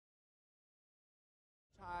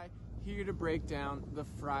Ty, here to break down the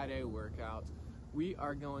Friday workout. We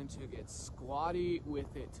are going to get squatty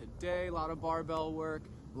with it today. A lot of barbell work,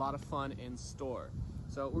 a lot of fun in store.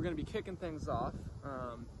 So we're going to be kicking things off,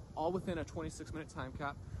 all within a 26-minute time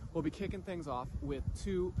cap. We'll be kicking things off with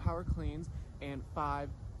 2 power cleans and 5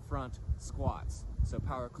 front squats. So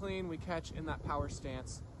power clean, we catch in that power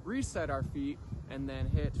stance, reset our feet, and then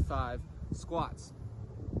hit 5 squats.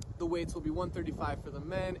 The weights will be 135 for the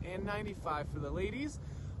men and 95 for the ladies.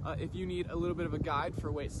 If you need a little bit of a guide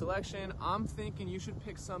for weight selection, I'm thinking you should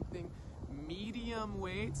pick something medium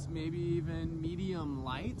weights, maybe even medium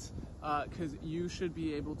light, because you should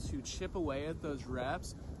be able to chip away at those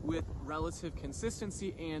reps with relative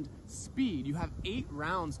consistency and speed. You have 8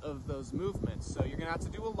 rounds of those movements, so you're gonna have to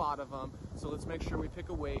do a lot of them. So let's make sure we pick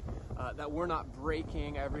a weight that we're not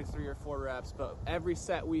breaking every 3 or 4 reps, but every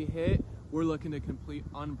set we hit, we're looking to complete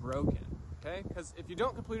unbroken, okay? Because if you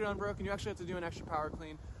don't complete it unbroken, you actually have to do an extra power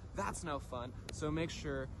clean. That's no fun. So make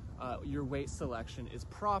sure your weight selection is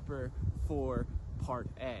proper for part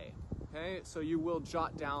A, okay? So you will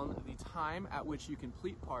jot down the time at which you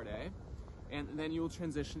complete part A, and then you will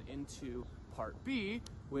transition into part B,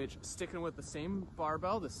 which, sticking with the same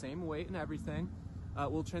barbell, the same weight and everything,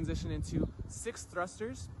 we'll transition into 6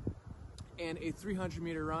 thrusters and a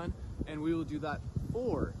 300-meter run, and we will do that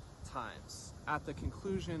 4 times. At the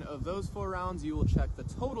conclusion of those 4 rounds, you will check the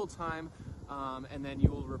total time, and then you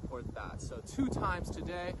will report that. So 2 times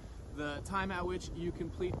today, the time at which you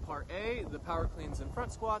complete part A, the power cleans and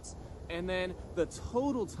front squats, and then the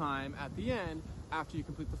total time at the end after you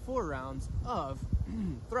complete the 4 rounds of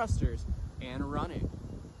thrusters and running.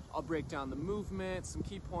 I'll break down the movement, some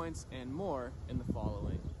key points, and more in the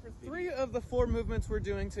following. For 3 of the 4 movements we're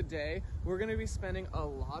doing today, we're going to be spending a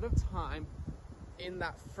lot of time in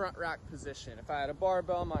that front rack position. If I had a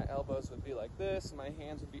barbell, my elbows would be like this, my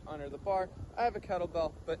hands would be under the bar. I have a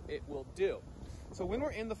kettlebell, but it will do. So when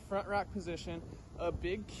we're in the front rack position, a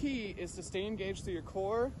big key is to stay engaged through your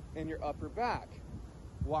core and your upper back.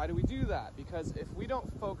 Why do we do that? Because if we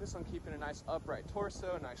don't focus on keeping a nice upright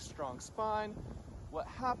torso, a nice strong spine, what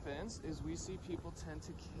happens is we see people tend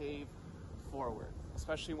to cave forward,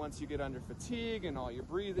 especially once you get under fatigue and all your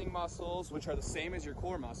breathing muscles, which are the same as your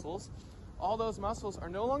core muscles. All those muscles are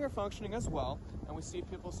no longer functioning as well, and we see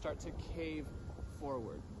people start to cave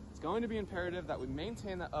forward. It's going to be imperative that we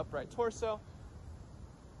maintain that upright torso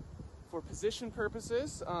for position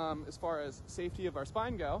purposes, as far as safety of our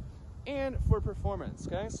spine go, and for performance,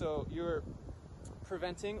 okay? So you're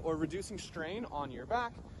preventing or reducing strain on your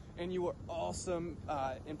back, and you are also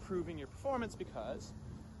improving your performance, because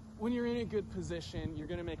when you're in a good position, you're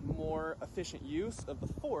gonna make more efficient use of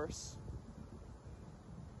the force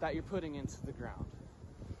that you're putting into the ground.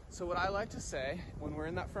 So what I like to say when we're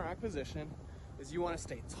in that front rack position is you want to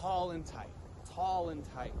stay tall and tight, tall and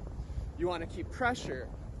tight. You want to keep pressure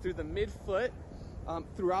through the midfoot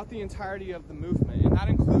throughout the entirety of the movement, and that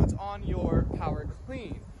includes on your power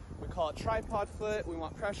clean. We call it tripod foot. We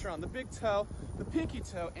want pressure on the big toe, the pinky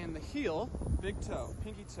toe, and the heel. Big toe,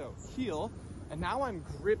 pinky toe, heel, and now I'm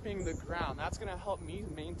gripping the ground. That's going to help me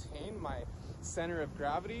maintain my center of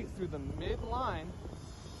gravity through the midline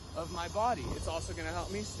of my body. It's also going to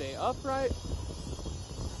help me stay upright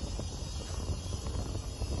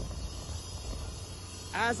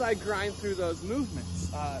as I grind through those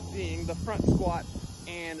movements, being the front squat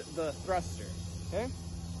and the thruster, okay?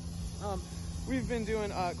 We've been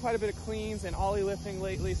doing quite a bit of cleans and ollie lifting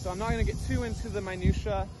lately, so I'm not going to get too into the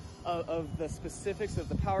minutia of the specifics of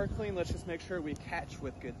the power clean. Let's just make sure we catch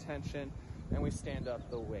with good tension and we stand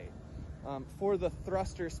up the weight. For the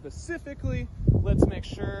thruster specifically, let's make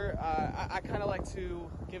sure, I kind of like to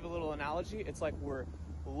give a little analogy. It's like we're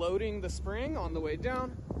loading the spring on the way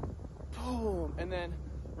down, boom, and then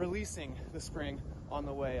releasing the spring on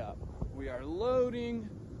the way up. We are loading,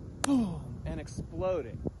 boom, and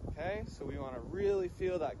exploding, okay? So we want to really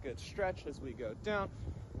feel that good stretch as we go down,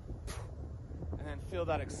 and then feel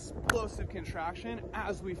that explosive contraction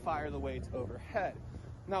as we fire the weights overhead.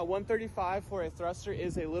 Now, 135 for a thruster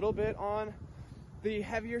is a little bit on the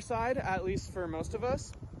heavier side, at least for most of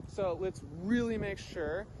us. So let's really make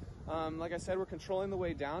sure, like I said, we're controlling the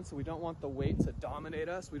weight down, so we don't want the weight to dominate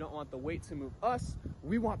us. We don't want the weight to move us.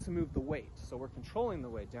 We want to move the weight. So we're controlling the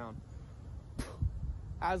weight down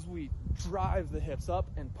as we drive the hips up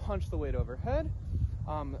and punch the weight overhead.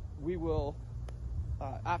 We will,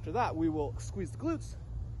 after that, we will squeeze the glutes,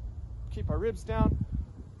 keep our ribs down,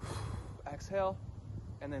 exhale,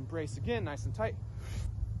 and then brace again, nice and tight.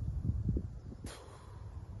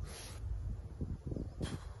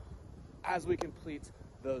 As we complete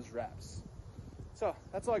those reps. So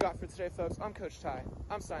that's all I got for today, folks. I'm Coach Ty.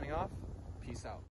 I'm signing off. Peace out.